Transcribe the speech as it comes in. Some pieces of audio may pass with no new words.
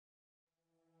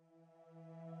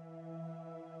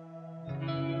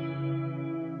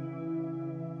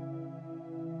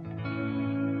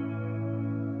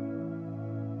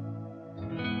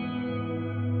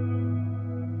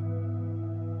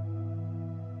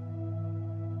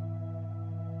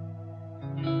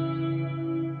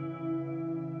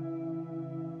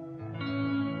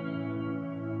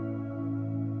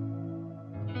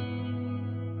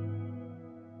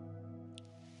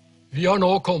Vi har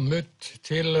nå kommet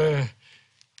til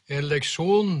en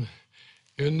leksjon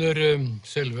under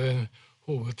selve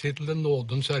hovedtitelen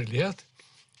Nådens herlighet,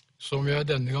 som jeg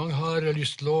denne gang har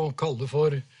lyst til å kalle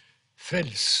for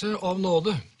Frelse av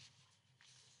nåde.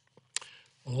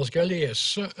 Og nå skal jeg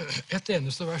lese et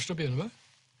eneste vers til å begynne med.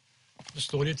 Det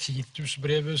står i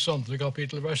Titusbrevets 2.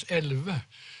 kapittel, vers 11.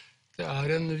 Det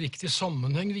er en viktig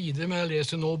sammenheng videre, men jeg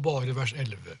leser nå bare vers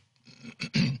 11.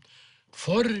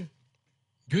 For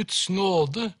Guds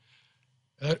nåde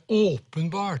er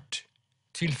åpenbart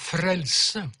til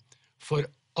frelse for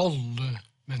alle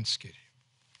mennesker.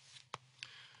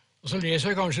 Og så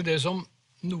leser jeg kanskje det som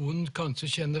noen kanskje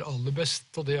kjenner aller best,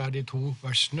 og det er de to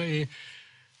versene i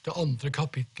det 2.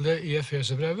 kapittelet i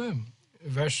Efeserbrevet,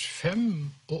 vers 5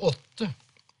 og 8.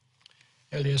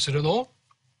 Jeg leser det nå.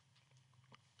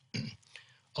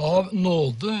 Av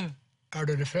nåde er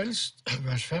dere frelst,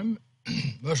 vers 5,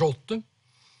 vers 8.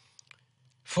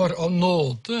 For av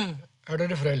nåde er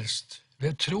dere frelst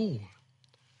ved tro,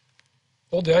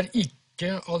 og det er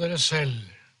ikke av dere selv,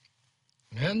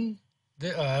 men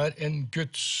det er en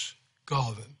Guds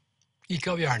gave,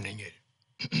 ikke av gjerninger.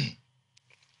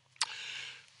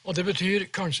 Og det betyr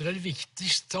kanskje det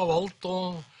viktigste av alt å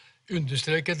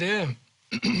understreke det,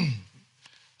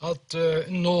 at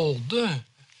nåde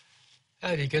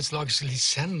er ikke et slags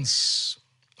lisens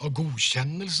og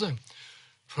godkjennelse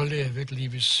for å leve et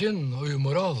liv i synd og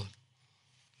umoral.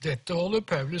 Dette holder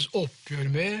Paulus oppgjør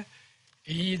med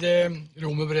i det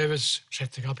Romerbrevets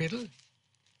 6. kapittel.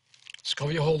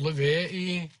 Skal vi holde ved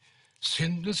i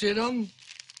synden, sier han?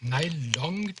 Nei,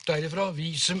 langt derifra.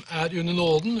 Vi som er under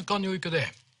nåden, kan jo ikke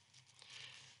det.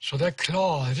 Så det er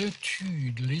klare,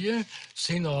 tydelige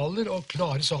signaler og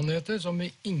klare sannheter som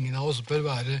ingen av oss bør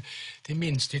være til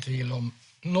minste i tvil om.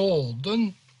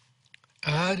 Nåden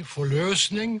er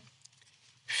forløsning,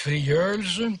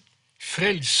 frigjørelse,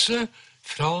 frelse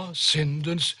fra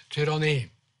syndens tyranni.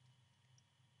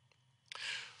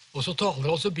 Og så taler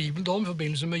altså Bibelen om, i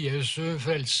forbindelse med Jesu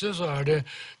frelse, så er det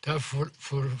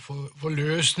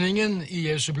forløsningen i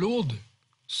Jesu blod,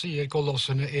 sier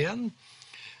Kolosserne 1.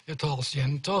 Det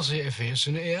gjentas i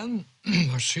Efeserne 1,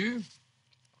 vers 7.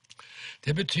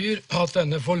 Det betyr at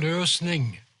denne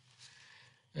forløsning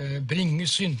bringer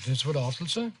syndens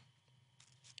forlatelse,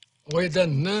 og i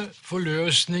denne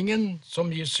forløsningen som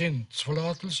gir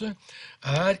syndsforlatelse,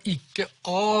 er ikke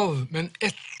av, men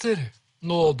etter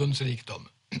nådens rikdom.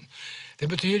 Det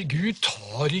betyr Gud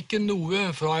tar ikke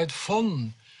noe fra et fond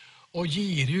og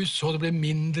gir ut så det blir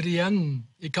mindre igjen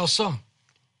i kassa.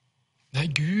 Nei,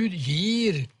 Gud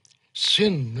gir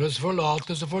syndenes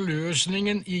forlatelse,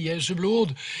 forløsningen i Jesu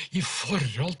blod, i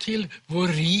forhold til hvor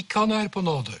rik han er på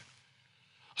nåde.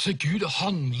 Altså, Gud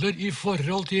handler i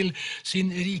forhold til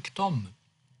sin rikdom.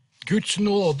 Guds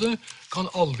nåde kan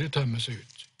aldri tømmes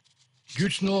ut.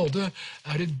 Guds nåde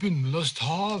er et bunnløst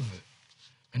hav.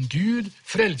 Men Gud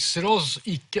frelser oss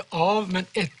ikke av, men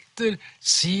etter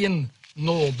sin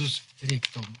nådes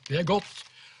rikdom. Det er godt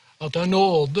at det er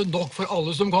nåde nok for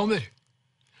alle som kommer.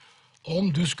 Om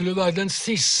du skulle være den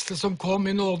siste som kom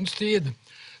i nådens tid,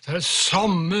 så er det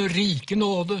samme rike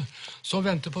nåde som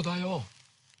venter på deg også.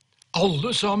 Alle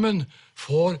sammen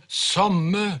får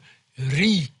samme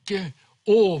rike,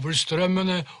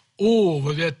 overstrømmende,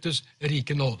 overvettes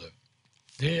rike nåde.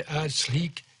 Det er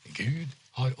slik Gud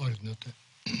har ordnet det.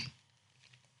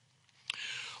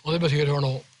 Og det betyr, hør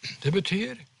nå, det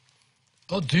betyr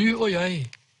at du og jeg,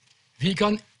 vi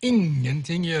kan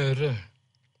ingenting gjøre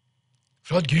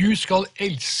for at Gud skal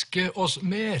elske oss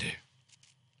mer.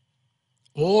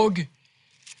 Og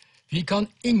vi kan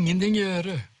ingenting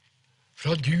gjøre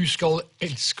for at Gud skal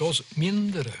elske oss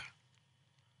mindre.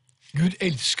 Gud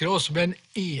elsker oss med en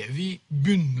evig,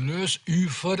 bunnløs,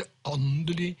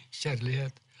 uforanderlig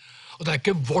kjærlighet. Og det er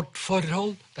ikke vårt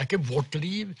forhold, det er ikke vårt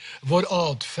liv, vår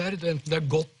adferd, enten det er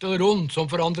godt eller ondt, som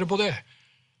forandrer på det.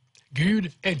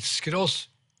 Gud elsker oss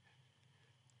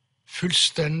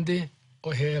fullstendig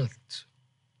og helt.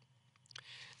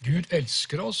 Gud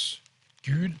elsker oss.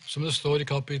 Gud, som det står i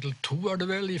kapittel 2, er det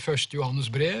vel, i 1.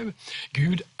 Johannes brev,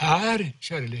 Gud er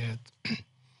kjærlighet.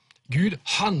 Gud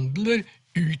handler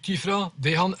ut ifra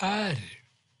det han er.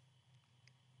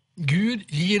 Gud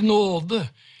gir nåde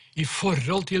i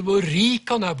forhold til hvor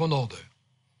rik han er på nåde.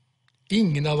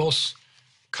 Ingen av oss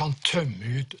kan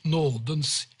tømme ut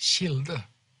nådens kilde.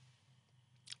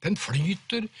 Den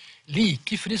flyter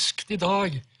like friskt i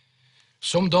dag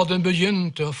som da den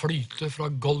begynte å flyte fra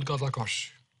Golgata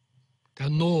kors. Det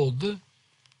er nåde,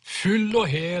 full og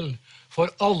hel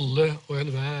for alle og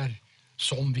enhver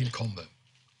som vil komme.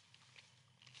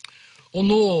 Og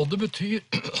nåde betyr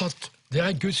at det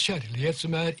er Guds kjærlighet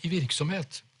som er i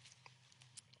virksomhet.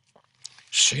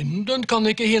 Synden kan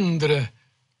ikke hindre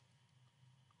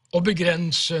og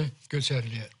begrense Guds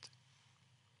kjærlighet.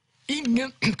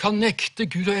 Ingen kan nekte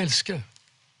Gud å elske.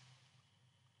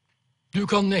 Du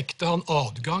kan nekte han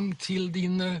adgang til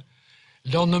dine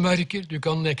landemerker, du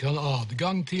kan nekte han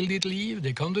adgang til ditt liv,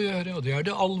 det kan du gjøre, og det er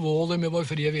det alvorlige med vår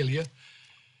frie vilje.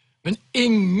 Men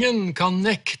ingen kan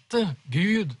nekte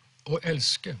Gud å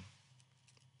elske.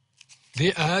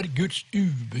 Det er Guds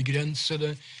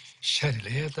ubegrensede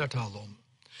kjærlighet det er tale om.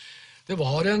 Det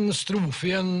var en strofe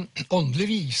i en åndelig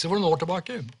vise for noen år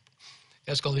tilbake.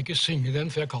 Jeg skal ikke synge den,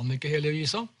 for jeg kan ikke hele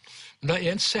visa. Men det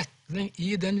er en setning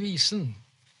i den visen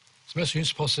som jeg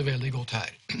synes passer veldig godt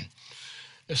her.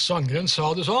 Sangeren sa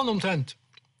det sånn omtrent: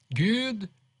 Gud,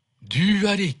 du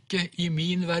er ikke i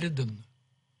min verden,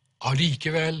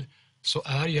 allikevel så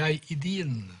er jeg i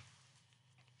din.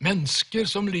 Mennesker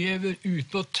som lever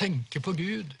uten å tenke på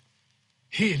Gud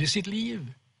hele sitt liv,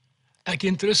 er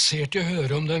ikke interessert i å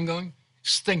høre om det engang.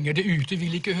 Stenger det ute,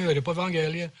 vil ikke høre på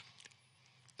evangeliet.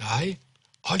 Nei,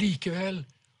 allikevel,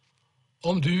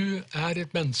 om du er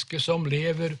et menneske som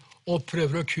lever og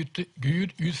prøver å kutte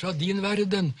Gud ut fra din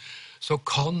verden, så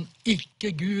kan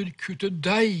ikke Gud kutte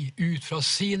deg ut fra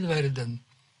sin verden.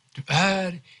 Du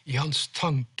er i hans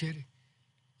tanker,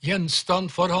 gjenstand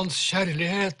for hans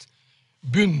kjærlighet,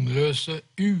 bunnløse,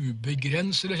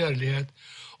 ubegrensede kjærlighet,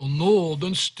 og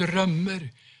nådens strømmer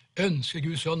ønsker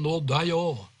Gud skal nå deg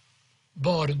også,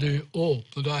 bare du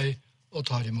åpner deg og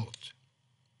tar imot.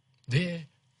 Det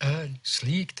er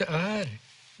slik det er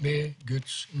med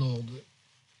Guds nåde.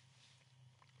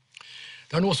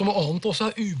 Det er noe som annet også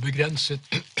er ubegrenset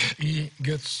i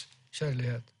Guds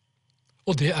kjærlighet,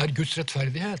 og det er Guds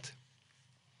rettferdighet.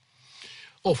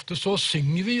 Ofte så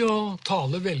synger vi og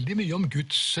taler veldig mye om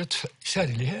Guds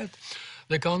kjærlighet.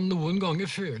 Det kan noen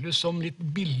ganger føles som litt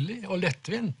billig og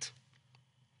lettvint.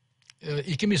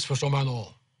 Ikke misforstå meg nå.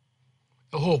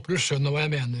 Jeg håper du skjønner hva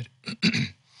jeg mener.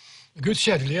 Guds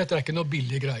kjærlighet er ikke noe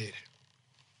billige greier.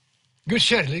 Guds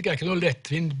kjærlighet er ikke noe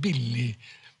lettvint billig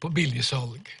på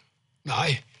billigsalg.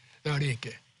 Nei, det er det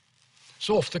ikke.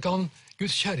 Så ofte kan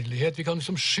Guds kjærlighet, vi kan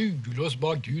liksom skjule oss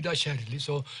bak Gud er kjærlig,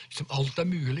 så liksom alt er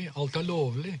mulig, alt er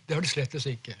lovlig. Det er det slettes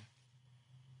ikke.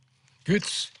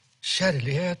 Guds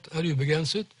kjærlighet er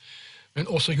ubegrenset, men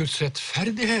også Guds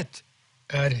rettferdighet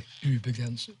er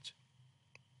ubegrenset.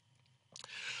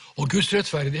 Og Guds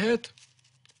rettferdighet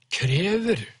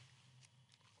krever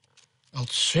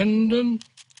at synden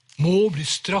må bli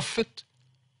straffet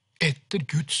etter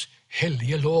Guds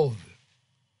hellige lov.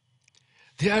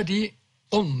 Det er de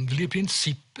åndelige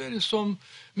prinsipper som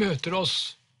møter oss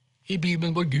i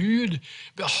Bibelen, hvor Gud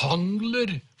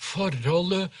behandler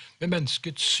forholdet med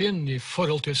menneskets synd i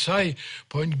forhold til seg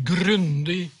på en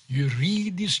grundig,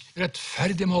 juridisk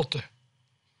rettferdig måte.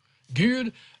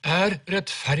 Gud er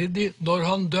rettferdig når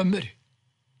han dømmer.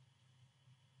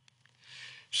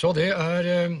 Så det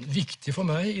er viktig for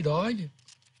meg i dag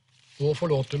å få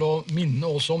lov til å minne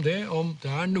oss om det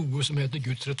er noe som heter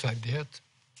Guds rettferdighet.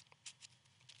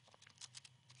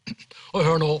 Og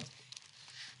hør nå,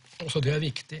 også det er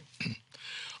viktig.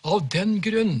 Av den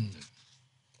grunn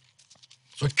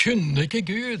så kunne ikke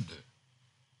Gud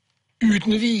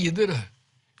uten videre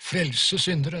frelse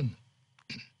synderen.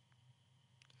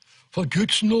 For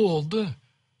Guds nåde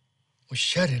og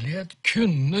kjærlighet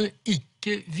kunne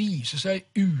ikke vise seg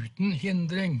uten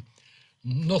hindring.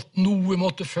 Noe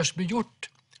måtte først bli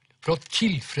gjort for å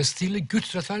tilfredsstille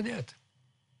Guds rettferdighet.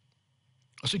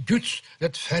 Altså Guds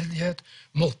rettferdighet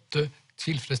måtte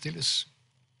tilfredsstilles.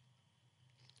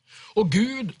 Og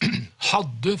Gud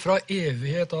hadde fra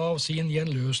evighet av sin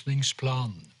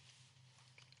gjenløsningsplan.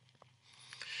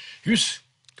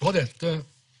 Husk hva dette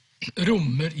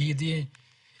rommer i de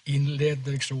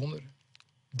innledende leksjoner,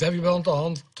 der vi blant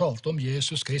annet talte om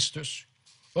Jesus Kristus,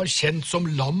 var kjent som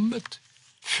lammet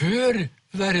før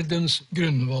verdens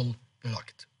grunnvoll ble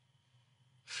lagt.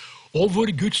 Og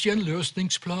hvor Guds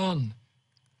gjenløsningsplan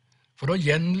for å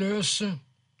gjenløse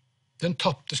den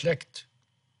tapte slekt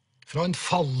fra en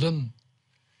fallen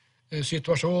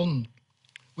situasjon,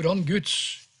 hvordan Guds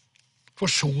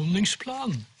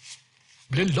forsoningsplan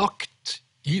ble lagt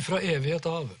ifra evighet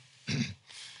av.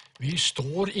 Vi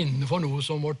står innenfor noe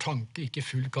som vår tanke ikke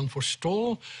fullt kan forstå.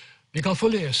 Vi kan få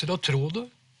lese det og tro det,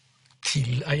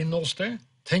 tilegne oss det.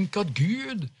 Tenk at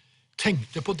Gud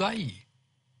tenkte på deg,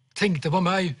 tenkte på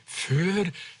meg før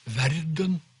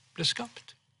verden ble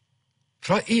skapt.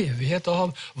 Fra evighet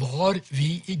av var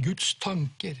vi i Guds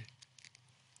tanker.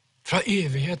 Fra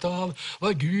evighet av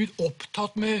var Gud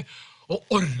opptatt med å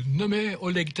ordne med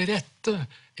og legge til rette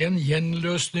en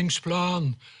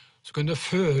gjenløsningsplan som kunne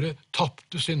føre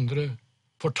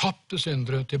fortapte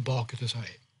syndere tilbake til seg.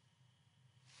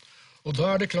 Og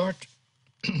da det klart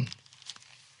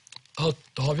at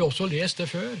da har vi også lest det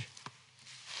før.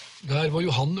 Der var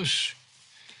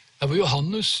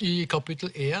Johannes i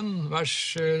kapittel 1,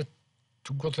 vers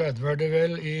 32 er det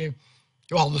vel, i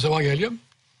Johannes evangelium.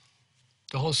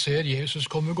 Da han ser Jesus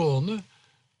komme gående,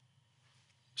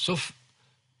 så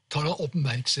tar han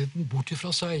oppmerksomheten bort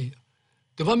fra seg.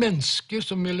 Det var mennesker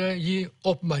som ville gi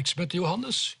oppmerksomhet til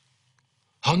Johannes.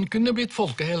 Han kunne blitt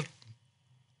folkehelten,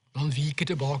 men han viker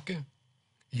tilbake.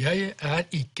 Jeg er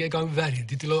ikke engang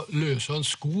verdig til å løse en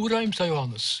skoreim, sa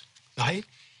Johannes. Nei,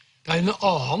 det er en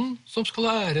annen som skal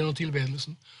ha æren og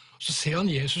tilbedelsen. Så ser han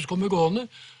Jesus komme gående,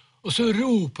 og så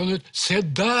roper han ut, se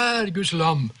der, Guds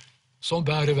lam, som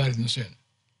bærer verden sin.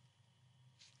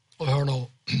 Og hør nå,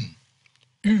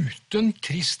 uten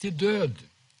Kristi død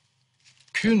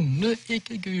kunne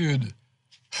ikke Gud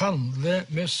handle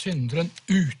med synderen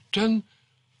uten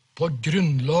på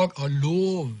grunnlag av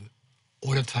lov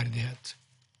og rettferdighet.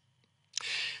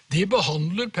 De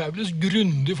behandler Paulus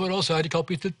grundig for oss her i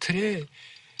kapittel 3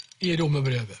 i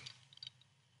Romerbrevet.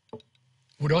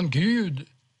 Hvordan Gud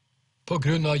på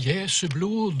grunn av Jesu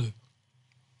blod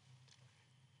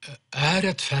er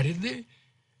rettferdig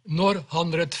når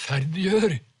han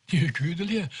rettferdiggjør de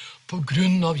ugudelige på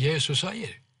grunn av Jesus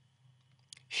seier.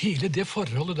 Hele det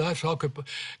forholdet der fra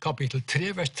kapittel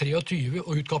 3, vers 23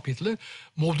 og ut kapittelet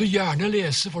må du gjerne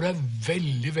lese, for det er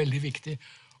veldig, veldig viktig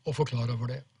å forklare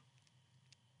over det.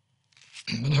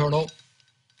 Men hør nå.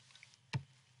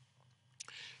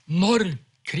 Når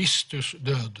Kristus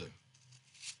døde,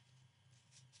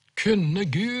 kunne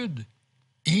Gud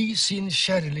i sin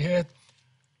kjærlighet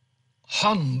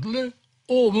handle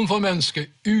ovenfor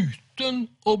mennesket uten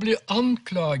å bli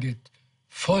anklaget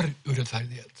for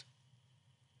urettferdighet.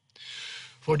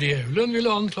 For djevelen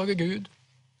ville anklage Gud.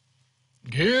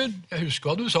 Gud, jeg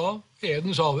husker hva du sa i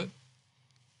Edens hage.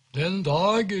 Den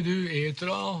dag du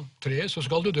eter av tre, så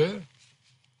skal du dø.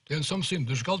 Den som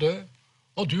synder skal dø.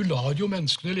 Og du lar jo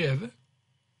menneskene leve.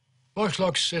 Hva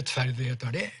slags rettferdighet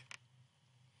er det?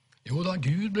 Jo da,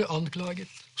 Gud ble anklaget.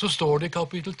 Så står det i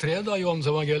kapittel 3 da, i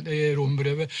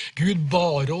Romerbrevet, Gud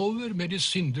bar over med de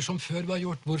synder som før var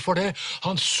gjort. Hvorfor det?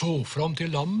 Han så fram til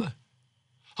lammet.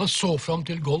 Han så fram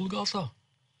til Golgata.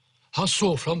 Han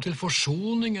så fram til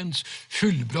forsoningens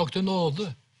fullbrakte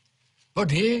nåde. Var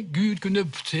det Gud kunne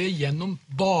se gjennom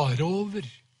bare over?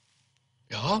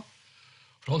 Ja,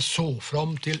 for han så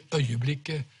fram til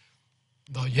øyeblikket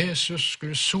da Jesus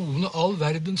skulle sone all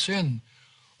verdens synd,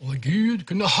 og Gud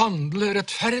kunne handle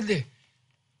rettferdig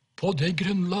på det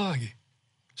grunnlag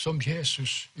som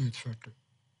Jesus utførte.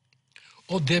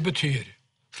 Og det betyr,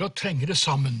 for å trenge det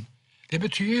sammen, det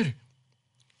betyr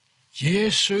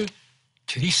Jesu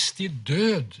Kristi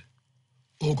død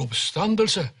og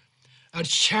oppstandelse er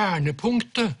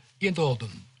kjernepunktet i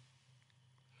nåden.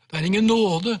 Det er ingen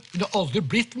nåde, det har aldri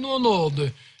blitt noen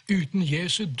nåde uten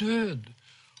Jesu død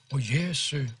og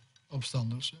Jesu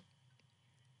oppstandelse.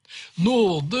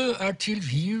 Nåde er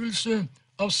tilgivelse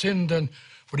av synden,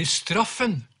 fordi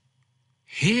straffen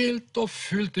helt og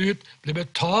fullt ut ble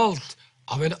betalt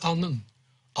av en annen,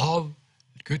 av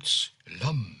Guds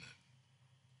lam.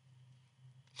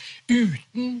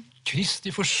 Uten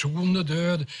Kristi forsonende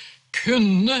død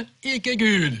kunne ikke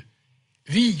Gud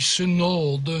vise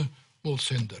nåde mot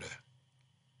syndere.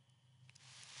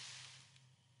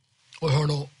 Og hør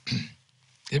nå,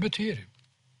 det betyr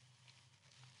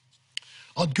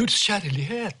at Guds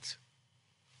kjærlighet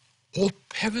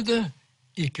opphevde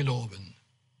ikke loven.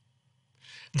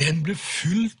 Den ble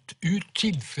fullt ut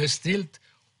tilfredsstilt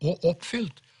og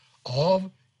oppfylt av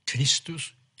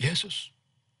Kristus Jesus.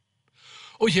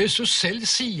 Og Jesus selv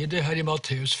sier det her i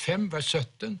Matteus 5, vers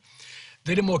 17.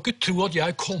 Dere må ikke tro at jeg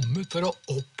er kommet for å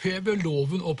oppheve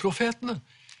loven og profetene,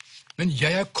 men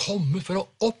jeg er kommet for å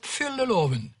oppfylle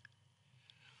loven.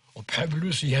 Og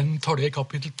Paulus gjentar det i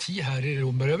kapittel 10 her i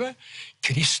Romerbrevet.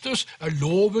 Kristus er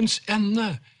lovens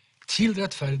ende til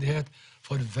rettferdighet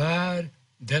for hver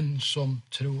den som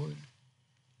tror.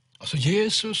 Altså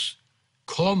Jesus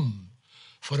kom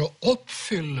for å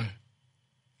oppfylle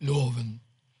loven.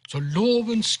 Så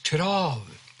lovens krav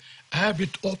er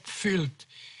blitt oppfylt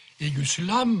i Guds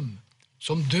lam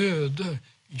som døde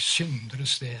i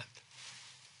synderes sted.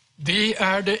 Det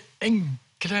er det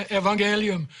enkle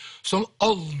evangelium som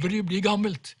aldri blir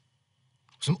gammelt,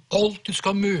 som alltid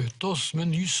skal møte oss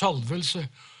med ny salvelse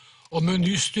og med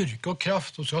ny styrke og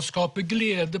kraft, og skal skape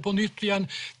glede på nytt igjen,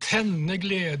 tenne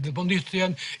glede på nytt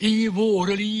igjen i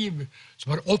våre liv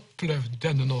som har opplevd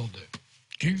denne nåde.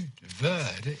 Gud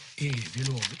være evig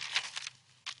lovet.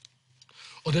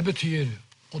 Og det betyr,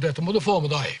 og dette må du få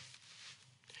med deg,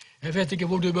 jeg vet ikke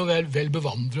hvor du er vel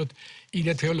bevandret i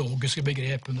de teologiske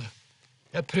begrepene,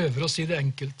 Jeg prøver å si det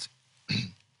enkelt.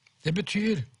 Det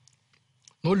betyr,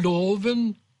 når loven,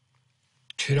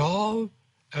 krav,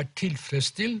 er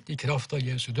tilfredsstilt i kraft av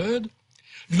Jesu død,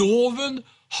 loven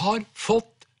har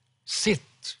fått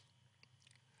sitt.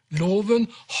 Loven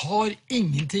har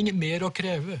ingenting mer å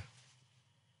kreve.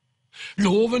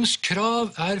 Lovens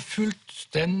krav er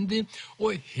fullstendig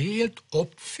og helt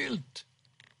oppfylt.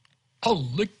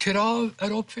 Alle krav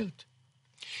er oppfylt.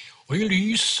 Og i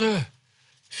lyset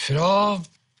fra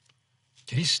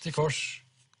Kristi kors,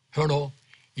 hør nå,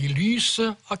 i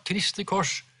lyset av Kristi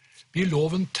kors blir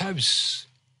loven taus.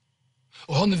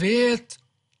 Og han vet,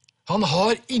 han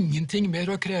har ingenting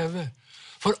mer å kreve,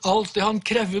 for alt det han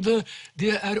krevde,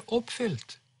 det er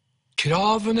oppfylt.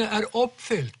 Kravene er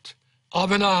oppfylt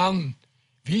av en annen.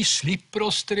 Vi slipper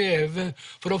å streve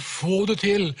for å få det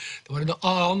til. Det var en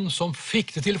annen som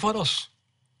fikk det til for oss,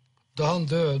 da han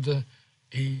døde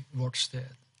i vårt sted.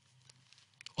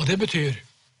 Og det betyr,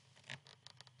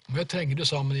 om jeg trenger det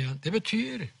sammen igjen, det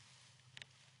betyr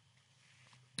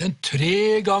den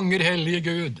 3 ganger hellige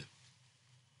Gud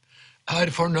er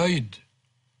fornøyd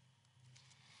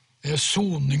med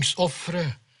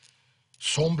soningsofferet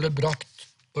som ble brakt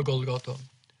på Golgata.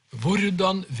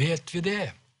 Hvordan vet vi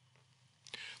det?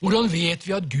 Hvordan vet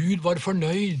vi at Gud var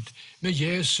fornøyd med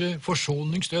Jesu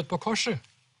forsoningsdød på korset?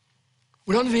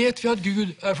 Hvordan vet vi at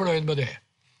Gud er fornøyd med det?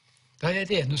 Det er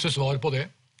et eneste svar på det.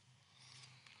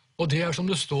 Og det er som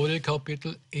det står i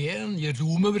kapittel 1 i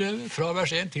Romerbrevet, fra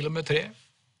vers 1 til og med 3.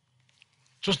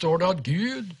 Så står det at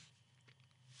Gud,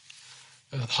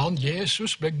 han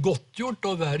Jesus, ble godtgjort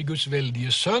å være Guds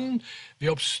veldige sønn ved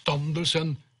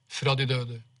oppstandelsen fra de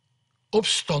døde.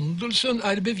 Oppstandelsen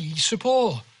er beviset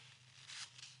på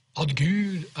at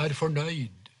Gud er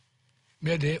fornøyd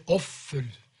med det offer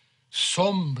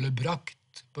som ble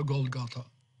brakt på Golgata.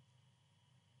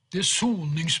 Det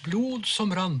soningsblod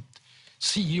som rant,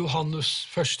 sier Johannes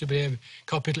første brev,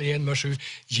 kapittel 1, vers 7.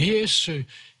 Jesu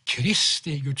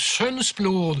Kristi, Guds sønns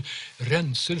blod,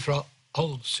 renser fra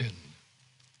all synd.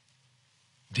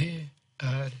 Det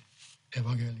er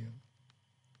evangeliet.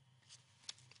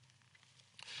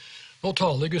 Nå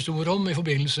taler Guds ord om, i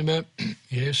forbindelse med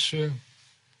Jesu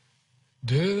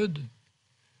død,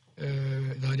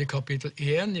 der i kapittel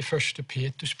 1, i 1.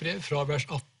 Peters brev, fra vers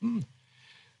 18,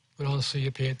 hvor han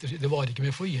sier, Peter, det var ikke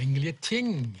med forgjengelige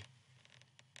ting,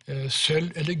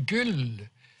 sølv eller gull,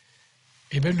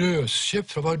 vi ble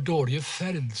løskjøpt fra vår dårlige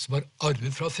ferd, som var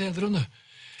arvet fra fedrene,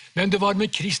 men det var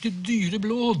med Kristi dyre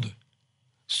blod,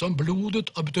 som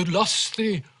blodet av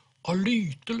betydelig og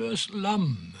lyteløs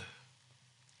lam,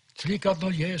 slik at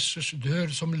når Jesus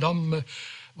dør som lam,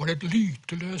 var det et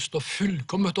lyteløst og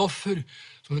fullkommet offer,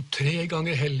 som den 3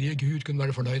 ganger hellige Gud kunne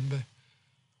være fornøyd med.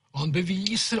 Og han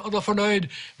beviser at han er fornøyd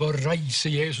ved å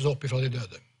reise Jesus opp ifra de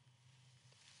døde.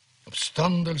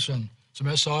 Oppstandelsen, som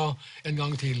jeg sa en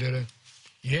gang tidligere,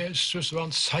 Jesus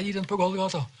vant seieren på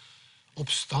Golgata.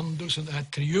 Oppstandelsen er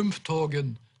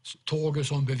triumftoget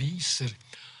som beviser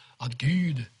at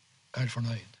Gud er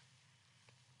fornøyd.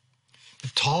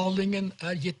 Betalingen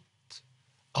er gitt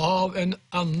av en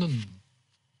annen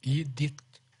i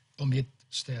ditt og mitt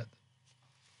sted.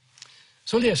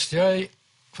 Så leste jeg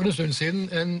for en stund siden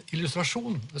en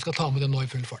illustrasjon. Jeg skal ta med den nå i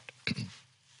full fart.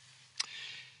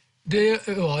 Det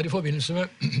var i forbindelse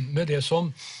med det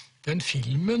som den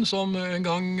filmen som en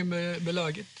gang ble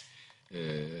laget,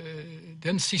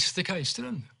 Den siste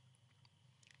keiseren,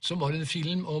 som var en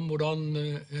film om hvordan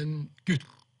en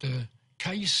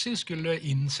guttekeiser skulle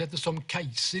innsettes som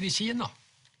keiser i Kina.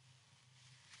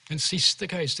 Den siste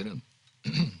keiseren.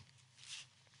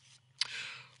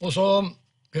 Og så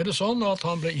er det sånn at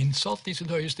han ble innsatt i sin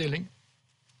høye stilling.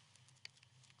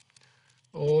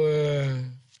 Og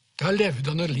der levde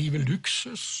han et liv i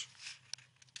luksus,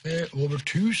 med over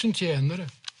 1000 tjenere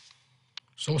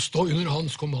som stod under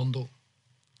hans kommando.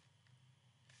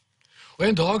 Og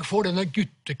en dag får denne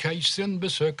guttekeiseren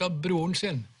besøk av broren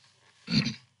sin.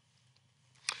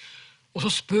 Og så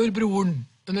spør broren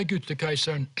denne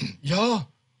guttekeiseren, ja,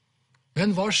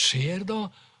 men hva skjer da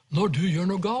når du gjør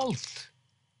noe galt?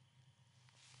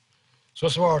 Så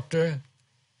svarte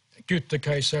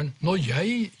guttekeiseren, når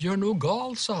jeg gjør noe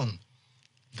galt, sa han,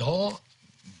 da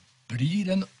blir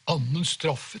en annen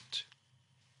straffet.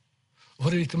 Og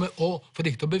for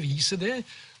ikke å bevise det,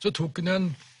 så tok han en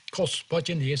kostbar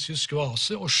kinesisk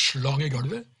vase og slang i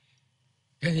gulvet.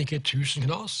 Den gikk i 1000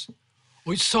 knas,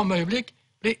 og i samme øyeblikk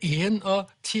ble en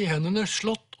av tjenerne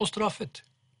slått og straffet.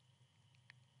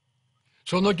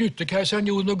 Så når guttekeiseren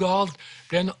gjorde noe galt,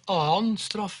 ble en annen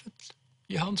straffet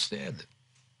i hans sted.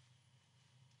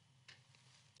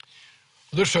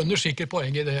 Og du skjønner sikkert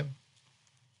poenget i det.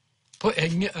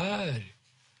 Poenget er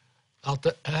at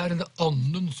det er en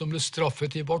anden som ble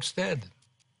straffet i vårt sted.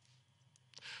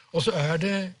 Og så er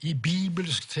det i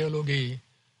bibelsk teologi,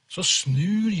 så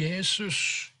snur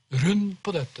Jesus rundt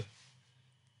på dette.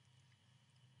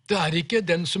 Det er ikke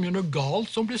den som gjør noe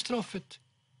galt som blir straffet.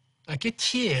 Det er ikke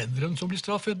tjeneren som blir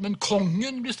straffet, men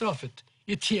kongen blir straffet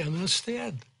i tjenerens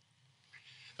sted.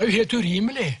 Det er jo helt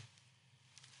urimelig.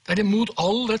 Det er imot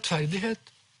all rettferdighet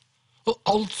og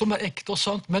alt som er ekte og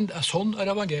sant, men sånn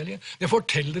er evangeliet. Det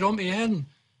forteller om en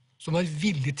som er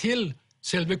villig til,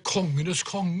 selve kongenes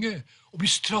konge, å bli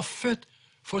straffet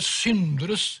for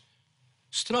synderes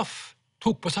straff,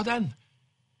 tok på seg den.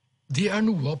 Det er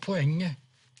noe av poenget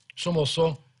som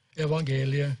også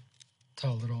evangeliet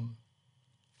taler om.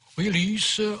 Og i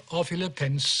lyset av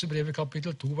Filippenserbrevet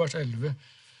kapittel 2, vers 11,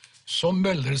 så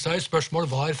melder det seg spørsmål,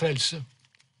 hva er frelse?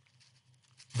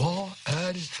 Hva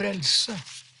er frelse?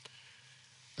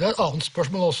 Det er et annet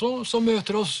spørsmål også som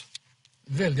møter oss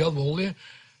veldig alvorlig.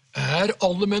 Er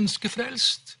alle mennesker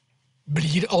frelst?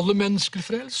 Blir alle mennesker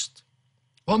frelst?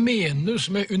 Hva menes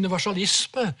med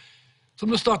universalisme,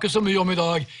 som det snakkes så mye om i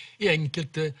dag i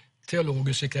enkelte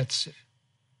teologiske kretser?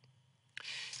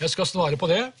 Jeg skal svare på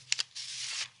det,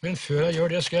 men før jeg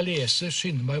gjør det skal jeg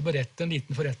skynde meg å berette en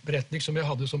liten beretning som jeg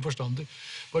hadde som forstander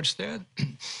på et sted.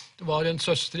 Det var en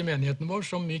søster i menigheten vår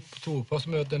som gikk på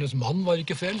trofastmøte. Hennes mann var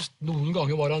ikke frelst. Noen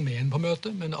ganger var han med henne på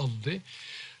møte, men aldri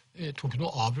tok noe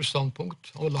avgjort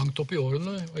standpunkt. Han var langt opp i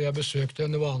årene, og jeg besøkte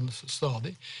henne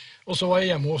stadig. Og så var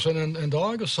jeg hjemme hos henne en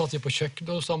dag, og satt jeg på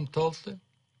kjøkkenet og samtalte.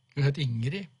 Hun het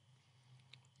Ingrid.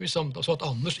 Vi satt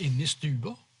Anders inne i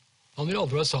stua. Han ville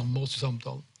aldri være sammen med oss i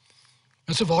samtalen.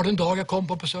 Men så var det en dag jeg kom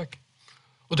på besøk.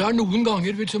 Og det er noen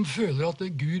ganger vi liksom føler at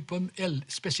Gud på en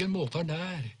spesiell måte er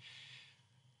nær.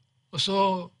 Og så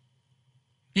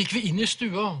gikk vi inn i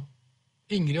stua,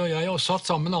 Ingrid og jeg, og satt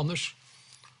sammen med Anders.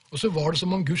 Og så var det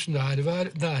som om Guds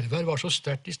nærvær var så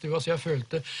sterkt i stua, så jeg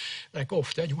følte, det er ikke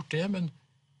ofte jeg har gjort det, men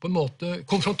på en måte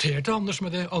konfronterte Anders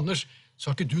med det. Anders,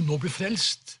 sa ikke du nå bli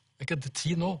frelst? Er ikke det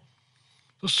tid nå?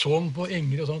 Så han på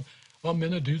Ingrid og sånn, hva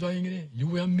mener du da, Ingrid?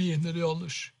 Jo, jeg mener det,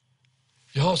 Anders.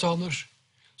 Ja, sa Anders.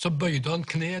 Så bøyde han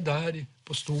kne der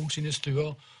på stolen sin i stua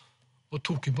og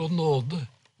tok imot nåde,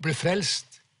 ble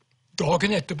frelst.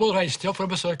 Dagen etterpå reiste jeg opp for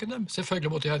å besøke dem.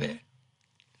 Selvfølgelig måtte jeg det.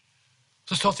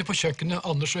 Så satt vi på kjøkkenet,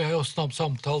 Anders og jeg, og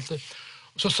samtalte.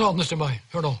 Så sa Anders til meg,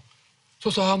 hør nå,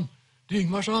 så sa han, du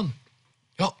Yngvar, sa han,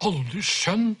 jeg har aldri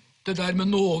skjønt det der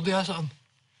med nåde, jeg, sa han.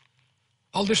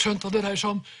 Aldri skjønt hva det dreier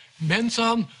seg om. Men,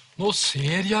 sa han, nå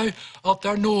ser jeg at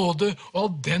det er nåde, og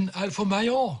at den er for meg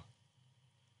også.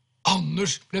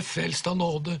 Anders ble frelst av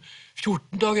nåde.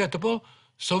 14 dager etterpå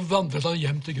så vandret han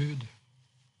hjem til Gud.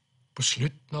 På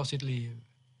slutten av sitt liv.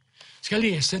 Skal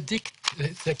jeg lese et dikt?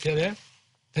 Trekker jeg det?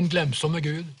 Den glemsomme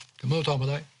Gud. Det må du ta med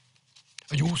deg.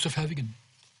 Av Josef Haugen.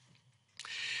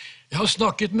 Jeg har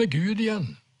snakket med Gud igjen.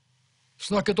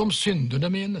 Snakket om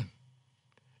synderne mine.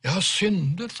 Jeg har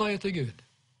syndet, sa jeg til Gud.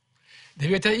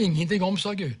 Det vet jeg ingenting om,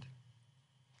 sa Gud.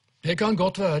 Det kan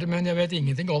godt være, men jeg vet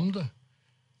ingenting om det.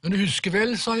 Men du husker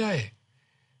vel, sa jeg.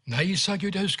 Nei, sa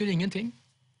Gud, jeg husker ingenting.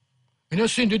 Men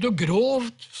jeg syndet jo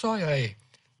grovt, sa jeg.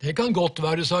 Det kan godt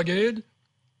være, sa Gud,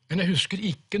 men jeg husker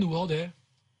ikke noe av det.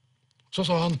 Så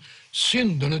sa han,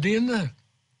 synderne dine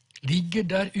ligger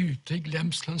der ute i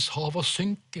glemselens hav og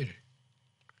synker.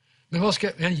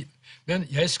 Men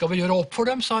jeg skal vel gjøre opp for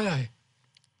dem, sa jeg.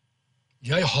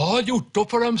 Jeg har gjort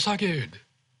opp for dem, sa Gud.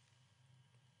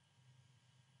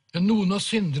 Men noen av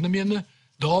syndene mine,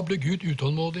 da ble Gud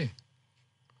utålmodig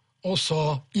og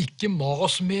sa, ikke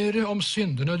mas mer om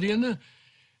syndene dine.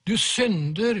 Du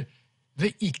synder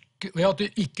ved at du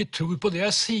ikke tror på det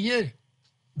jeg sier.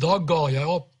 Da ga jeg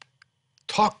opp.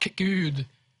 Takk, Gud,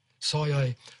 sa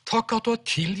jeg. Takk at du har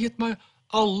tilgitt meg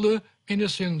alle mine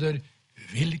synder.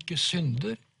 Hvilke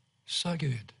synder, sa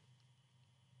Gud.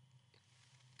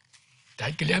 Det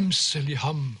er glemsel i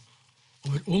ham,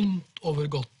 over ondt, over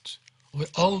godt. Over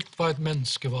alt hva et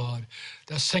menneske var.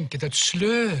 Det er senket et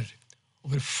slør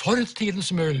over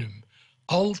fortidens mølm.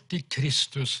 Alt i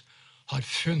Kristus har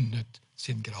funnet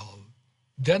sin grav.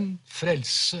 Den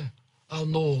frelse av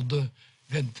nåde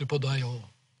venter på deg også.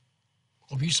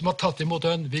 Og vi som har tatt imot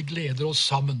den, vi gleder oss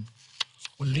sammen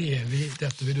og lever i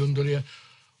dette vidunderlige.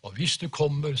 Og hvis du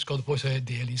kommer, skal du få seg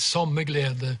del i samme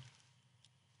glede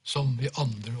som vi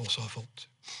andre også har fått.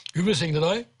 Gud velsigne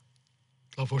deg.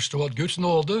 La forstå at Guds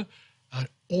nåde er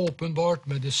åpenbart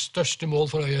med det største mål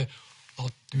for øye,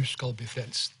 at du skal bli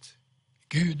frelst.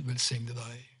 Gud velsigne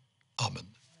deg. Amen.